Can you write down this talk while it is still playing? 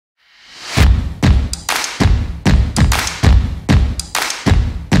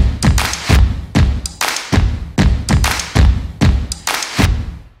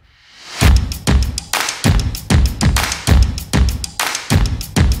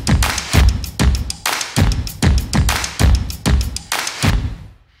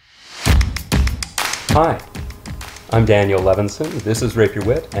Hi, I'm Daniel Levinson, this is Rapier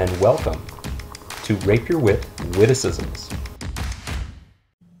Wit, and welcome to Rapier Wit Witticisms.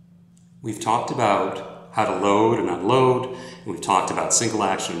 We've talked about how to load and unload, and we've talked about single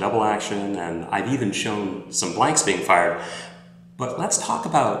action and double action, and I've even shown some blanks being fired. But let's talk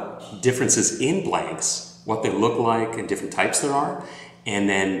about differences in blanks, what they look like and different types there are, and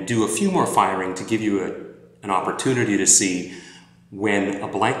then do a few more firing to give you an opportunity to see when a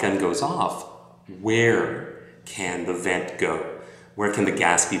blank gun goes off, where can the vent go? Where can the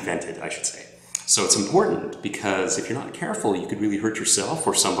gas be vented, I should say. So it's important because if you're not careful, you could really hurt yourself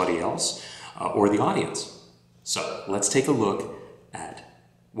or somebody else or the audience. So let's take a look at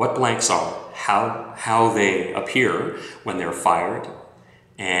what blanks are, how they appear when they're fired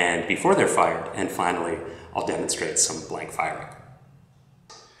and before they're fired, and finally I'll demonstrate some blank firing.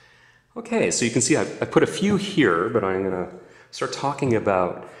 Okay, so you can see I put a few here, but I'm going to start talking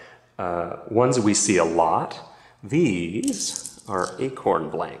about ones that we see a lot. These are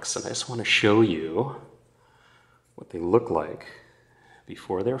acorn blanks, and I just want to show you what they look like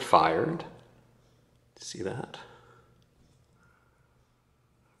before they're fired. See that?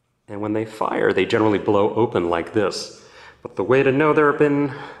 And when they fire, they generally blow open like this. But the way to know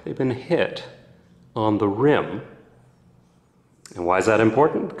they've been hit on the rim. And why is that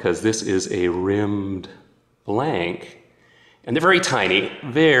important? Because this is a rimmed blank. And they're very tiny,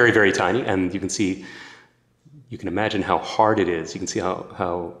 very, very tiny. And you can imagine how hard it is. You can see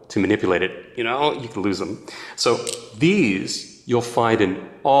how to manipulate it. You know, you can lose them. So these you'll find in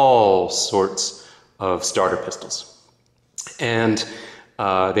all sorts of starter pistols. And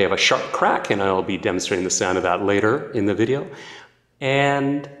they have a sharp crack, and I'll be demonstrating the sound of that later in the video.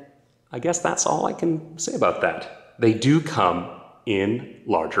 And I guess that's all I can say about that. They do come in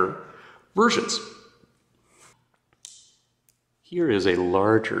larger versions. Here is a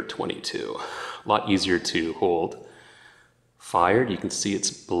larger 22, a lot easier to hold. Fired, you can see it's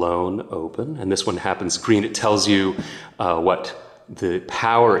blown open, and this one happens green. It tells you what the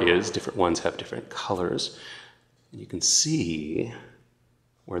power is. Different ones have different colors. And you can see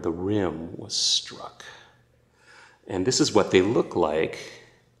where the rim was struck. And this is what they look like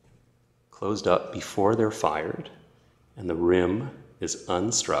closed up before they're fired, and the rim is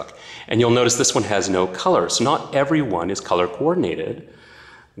unstruck. And you'll notice this one has no color, so not every one is color coordinated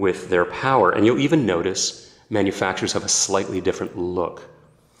with their power. And you'll even notice manufacturers have a slightly different look.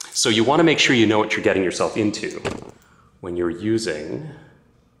 So you want to make sure you know what you're getting yourself into when you're using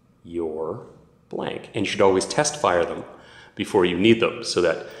your blank. And you should always test fire them before you need them so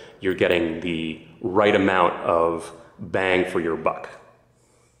that you're getting the right amount of bang for your buck.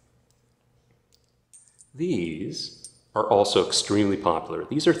 These are also extremely popular.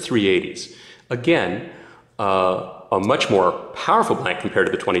 These are 380s. Again, a much more powerful blank compared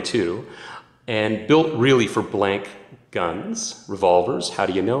to the 22, and built really for blank guns, revolvers. How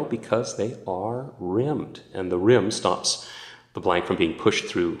do you know? Because they are rimmed, and the rim stops the blank from being pushed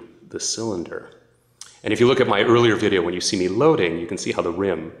through the cylinder. And if you look at my earlier video, when you see me loading, you can see how the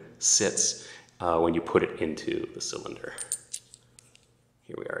rim sits when you put it into the cylinder.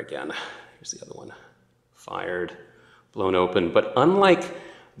 Here we are again. Here's the other one. Fired, blown open. But unlike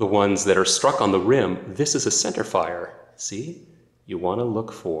the ones that are struck on the rim, this is a center fire. See? You want to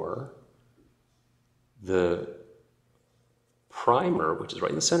look for the primer, which is right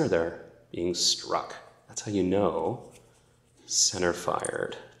in the center there, being struck. That's how you know center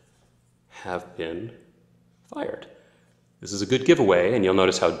fired have been fired. This is a good giveaway, and you'll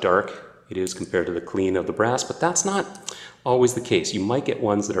notice how dark it is compared to the clean of the brass, but that's not always the case. You might get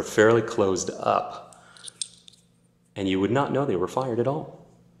ones that are fairly closed up, and you would not know they were fired at all.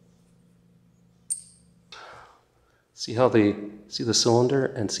 See the cylinder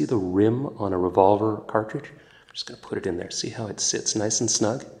and see the rim on a revolver cartridge? I'm just going to put it in there. See how it sits nice and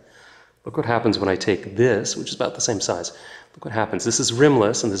snug? Look what happens when I take this, which is about the same size. Look what happens. This is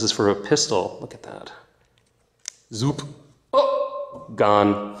rimless, and this is for a pistol. Look at that. Zoop. Oh,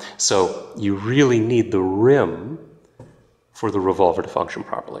 gone. So you really need the rim for the revolver to function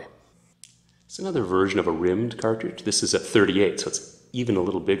properly. It's another version of a rimmed cartridge. This is a 38, so it's even a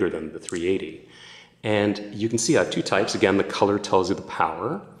little bigger than the 380. And you can see I have two types. Again, the color tells you the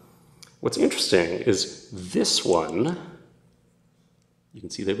power. What's interesting is this one, you can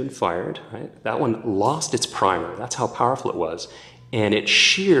see they've been fired, right? That one lost its primer. That's how powerful it was. And it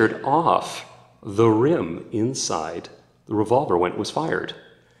sheared off the rim inside the revolver when it was fired.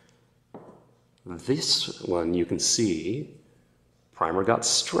 This one, you can see, primer got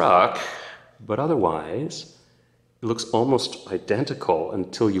struck, but otherwise, it looks almost identical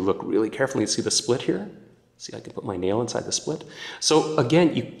until you look really carefully and see the split here. See, I can put my nail inside the split. So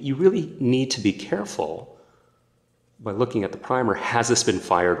again, you really need to be careful by looking at the primer. Has this been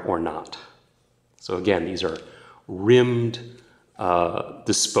fired or not? So again, these are rimmed,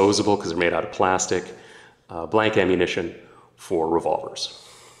 disposable, because they're made out of plastic, blank ammunition for revolvers.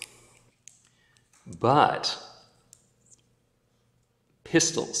 But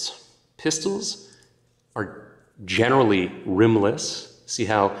pistols are generally rimless. See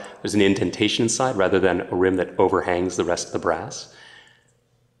how there's an indentation inside rather than a rim that overhangs the rest of the brass?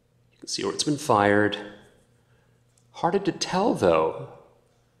 You can see where it's been fired. Harder to tell, though,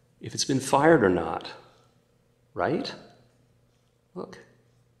 if it's been fired or not, right? Look.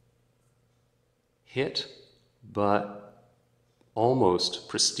 Hit, but almost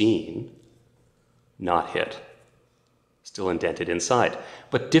pristine. Not hit. Still indented inside.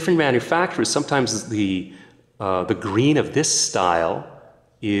 But different manufacturers, sometimes the green of this style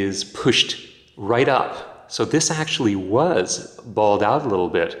is pushed right up. So this actually was balled out a little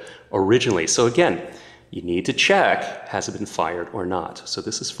bit originally. So again, you need to check, has it been fired or not? So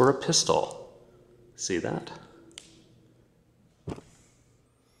this is for a pistol. See that?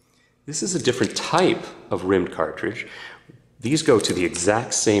 This is a different type of rimmed cartridge. These go to the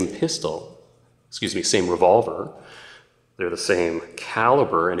exact same pistol, same revolver. They're the same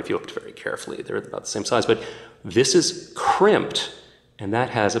caliber, and if you looked very carefully, they're about the same size. But this is crimped, and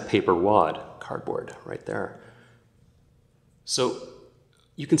that has a paper wad, cardboard, right there. So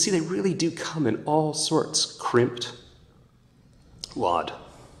you can see they really do come in all sorts. Crimped wad.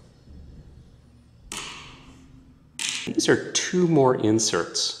 These are two more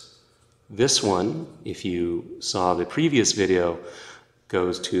inserts. This one, if you saw the previous video,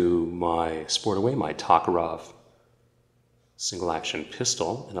 goes to my Sport Away, my Tokarov single action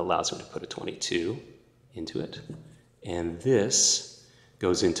pistol, and allows me to put a 22 into it. And this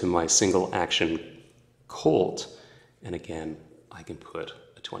goes into my single action Colt, and again, I can put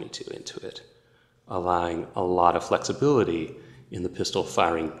a 22 into it, allowing a lot of flexibility in the pistol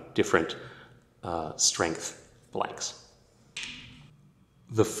firing different strength blanks.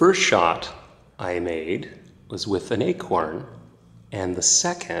 The first shot I made was with an acorn, and the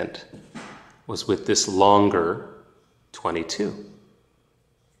second was with this longer 22.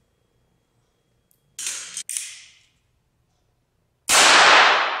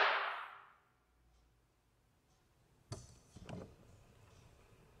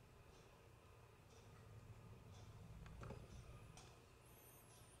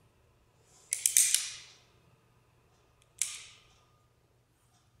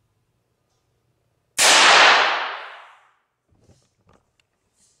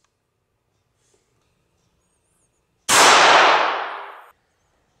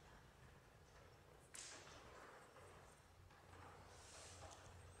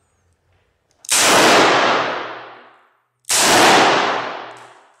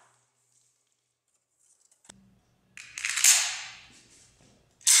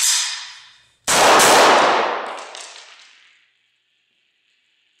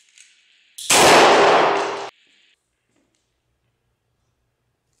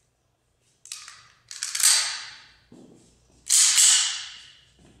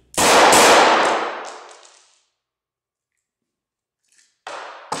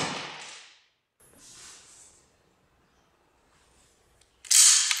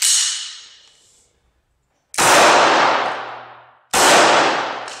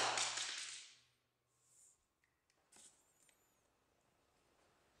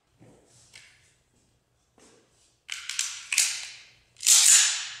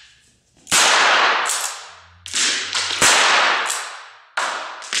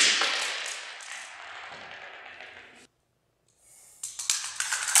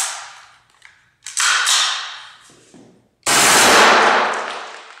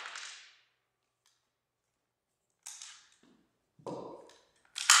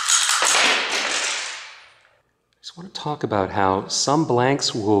 I just want to talk about how some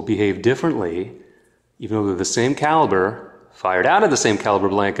blanks will behave differently, even though they're the same caliber, fired out of the same caliber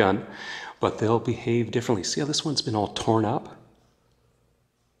blank gun, but they'll behave differently. See how this one's been all torn up?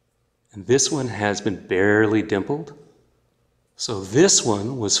 And this one has been barely dimpled. So this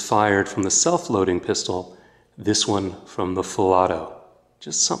one was fired from the self-loading pistol, this one from the full auto.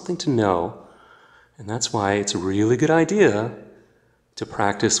 Just something to know, and that's why it's a really good idea to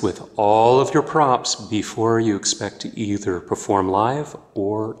practice with all of your props before you expect to either perform live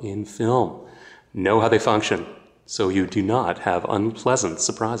or in film. Know how they function so you do not have unpleasant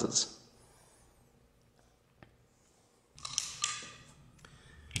surprises.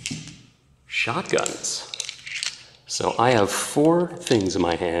 Shotguns. So I have 4 things in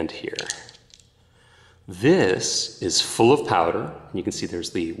my hand here. This is full of powder. You can see there's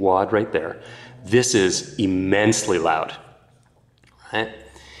the wad right there. This is immensely loud, right?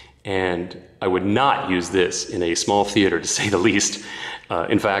 And I would not use this in a small theater, to say the least.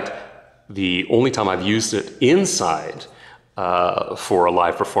 In fact, the only time I've used it inside for a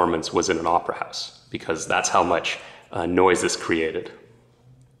live performance was in an opera house, because that's how much noise this created.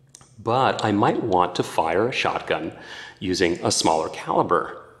 But I might want to fire a shotgun using a smaller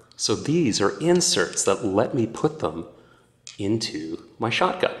caliber. So these are inserts that let me put them into my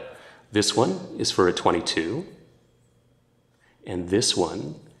shotgun. This one is for a .22, and this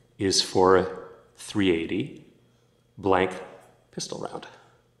one is for a .380 blank pistol round.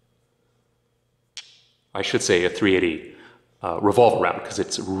 I should say a .380 revolver round, because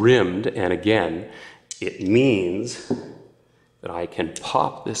it's rimmed, and again, it means that I can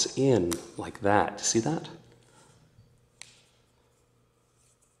pop this in like that. See that?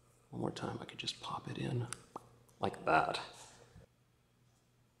 One more time, I could just pop it in like that.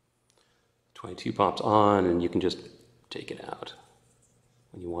 22 pops on, and you can just take it out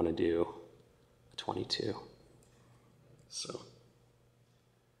when you want to do a 22. So,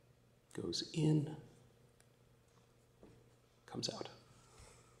 goes in, comes out.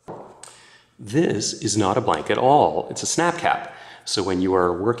 This is not a blank at all, it's a snap cap. So when you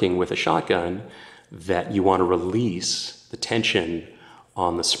are working with a shotgun that you want to release the tension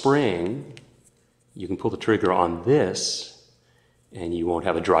on the spring, you can pull the trigger on this and you won't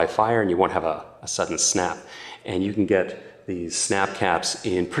have a dry fire and you won't have a sudden snap. And you can get these snap caps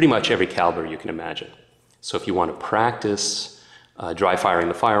in pretty much every caliber you can imagine. So if you want to practice dry firing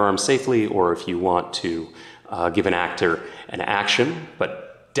the firearm safely, or if you want to give an actor an action,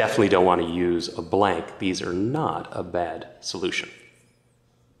 but definitely don't want to use a blank, these are not a bad solution.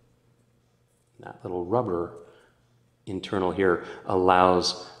 That little rubber internal here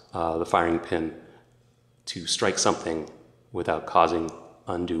allows the firing pin to strike something without causing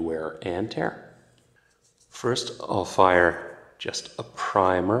undue wear and tear. First, I'll fire just a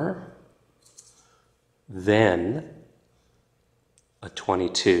primer, then a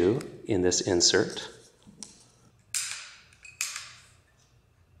 .22 in this insert.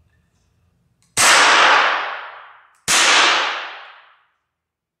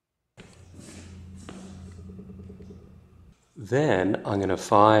 Then I'm going to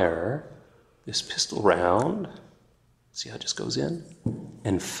fire this pistol round. See how it just goes in?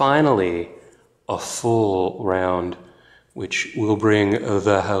 And finally, a full round, which will bring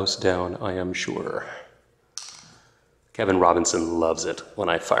the house down, I am sure. Kevin Robinson loves it when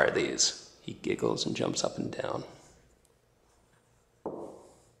I fire these. He giggles and jumps up and down.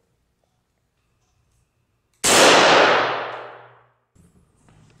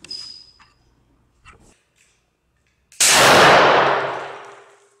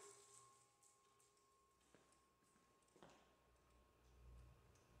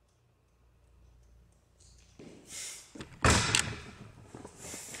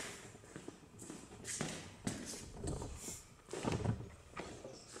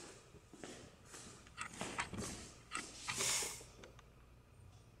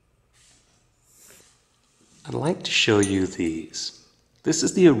 I'd like to show you these. This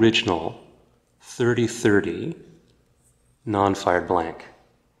is the original 30-30 non-fired blank.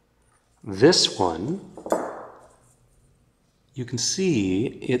 This one, you can see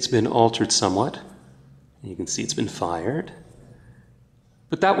it's been altered somewhat. You can see it's been fired.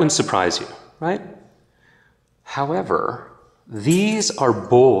 But that wouldn't surprise you, right? However, these are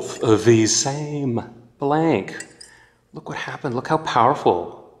both of the same blank. Look what happened. Look how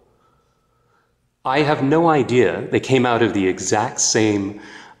powerful. I have no idea. They came out of the exact same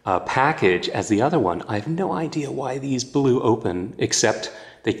package as the other one. I have no idea why these blew open, except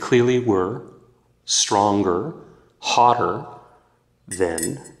they clearly were stronger, hotter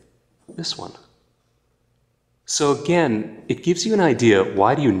than this one. So again, it gives you an idea.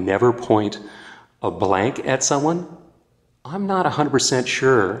 Why do you never point a blank at someone? I'm not 100%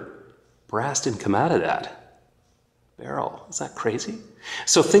 sure brass didn't come out of that barrel. Is that crazy?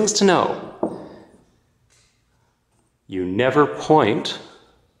 So things to know. You never point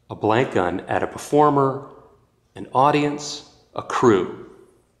a blank gun at a performer, an audience, a crew.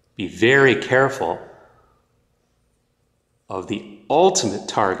 Be very careful of the ultimate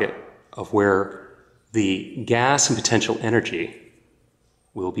target of where the gas and potential energy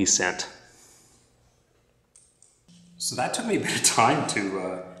will be sent. So that took me a bit of time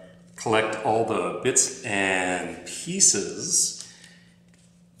to collect all the bits and pieces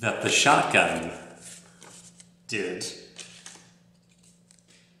that the shotgun did.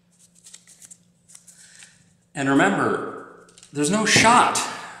 And remember, there's no shot.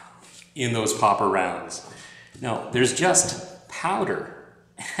 in those popper rounds. Now, there's just powder,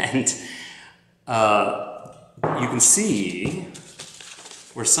 and you can see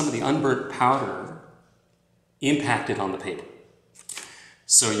where some of the unburnt powder impacted on the paper.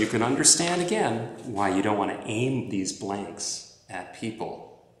 So you can understand again why you don't want to aim these blanks at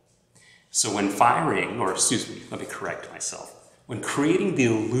people. So when firing, or excuse me, let me correct myself. When creating the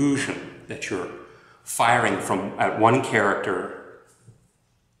illusion that you're firing at one character,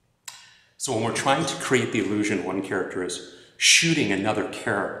 so when we're trying to create the illusion one character is shooting another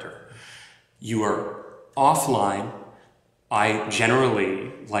character, you are offline. I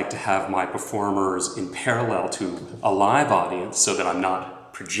generally like to have my performers in parallel to a live audience so that I'm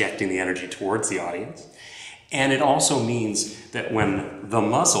not projecting the energy towards the audience. And it also means that when the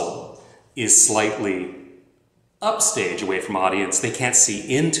muzzle is slightly upstage away from audience, they can't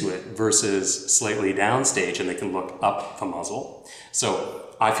see into it versus slightly downstage and they can look up the muzzle.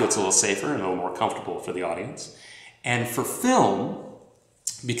 So I feel it's a little safer and a little more comfortable for the audience. And for film,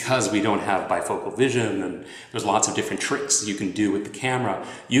 because we don't have bifocal vision and there's lots of different tricks you can do with the camera,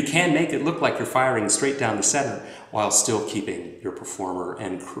 you can make it look like you're firing straight down the center while still keeping your performer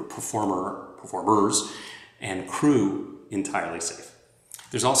and performers and crew entirely safe.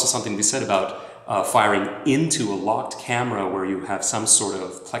 There's also something to be said about firing into a locked camera where you have some sort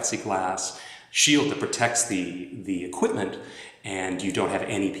of plexiglass shield that protects the equipment and you don't have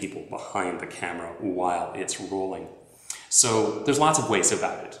any people behind the camera while it's rolling. So there's lots of ways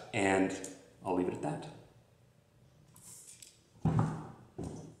about it, and I'll leave it at that.